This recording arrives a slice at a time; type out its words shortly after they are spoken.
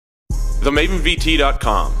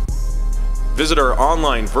TheMavenvT.com. Visit our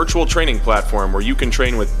online virtual training platform where you can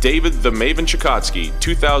train with David the Maven Chikotsky,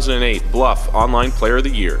 2008 Bluff Online Player of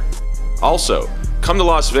the Year. Also, come to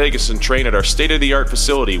Las Vegas and train at our state-of-the-art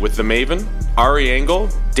facility with the Maven, Ari Angle,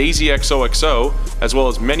 Daisy XOXO, as well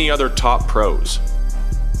as many other top pros.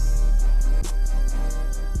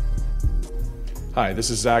 Hi,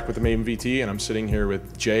 this is Zach with the MavenvT, and I'm sitting here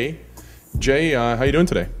with Jay. Jay, how you doing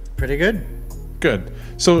today? Pretty good. Good.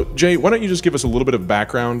 So, Jay, why don't you just give us a little bit of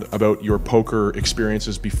background about your poker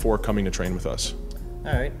experiences before coming to train with us?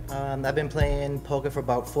 All right. I've been playing poker for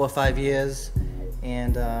about 4 or 5 years,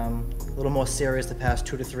 and a little more serious the past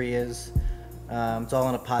 2 to 3 years. It's all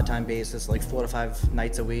on a part-time basis, like 4 to 5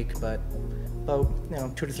 nights a week, but about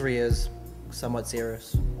 2 to 3 years, somewhat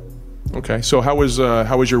serious. Okay. So, how was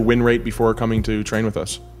your win rate before coming to train with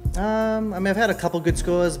us? I mean, I've had a couple good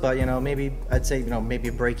scores, but maybe I'd say maybe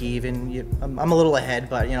a break even. I'm a little ahead,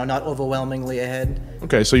 but not overwhelmingly ahead.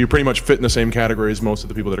 Okay, so you're pretty much fit in the same category as most of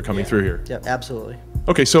the people that are coming through here. Yeah, absolutely.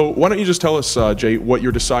 Okay, so why don't you just tell us, Jay, what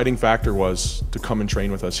your deciding factor was to come and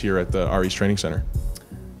train with us here at the Ari's Training Center?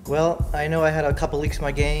 Well, I know I had a couple leaks in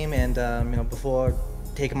my game, and before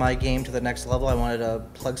taking my game to the next level, I wanted to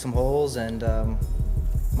plug some holes, and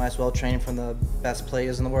might as well train from the best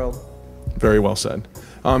players in the world. Very well said.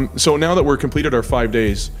 So now that we're completed our 5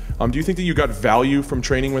 days, do you think that you got value from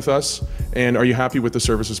training with us, and are you happy with the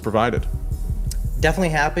services provided? Definitely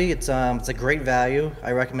happy. It's a great value.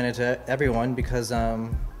 I recommend it to everyone because I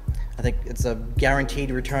think it's a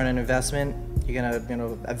guaranteed return on investment. You're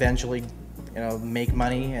gonna eventually make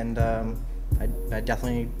money, and I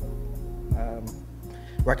definitely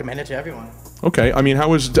recommend it to everyone. Okay. I mean, how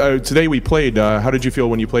was today we played? How did you feel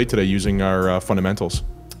when you played today using our fundamentals?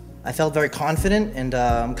 I felt very confident and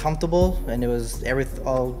comfortable, and it was everything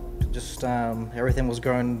was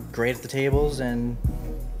going great at the tables, and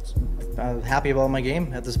happy about my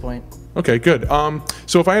game at this point. Okay, good.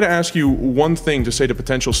 So if I had to ask you one thing to say to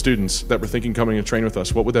potential students that were thinking coming to train with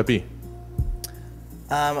us, what would that be?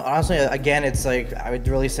 Honestly, again, it's like I would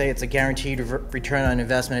really say it's a guaranteed return on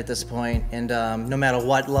investment at this point, and no matter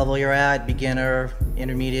what level you're at, beginner,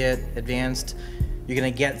 intermediate, advanced, you're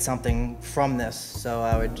gonna get something from this. So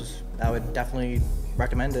I would definitely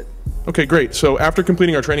recommend it. Okay, great. So after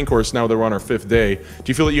completing our training course, now that we're on our 5th day, do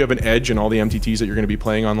you feel that you have an edge in all the MTTs that you're going to be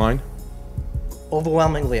playing online?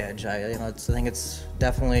 Overwhelmingly edge. I think it's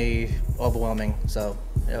definitely overwhelming. So,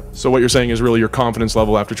 yep. So what you're saying is really your confidence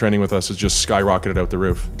level after training with us has just skyrocketed out the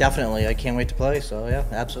roof. Definitely. I can't wait to play. So yeah,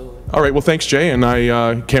 absolutely. All right. Well, thanks, Jay, and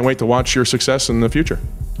I can't wait to watch your success in the future.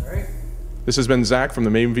 All right. This has been Zach from the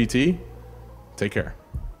MavenvT. Take care.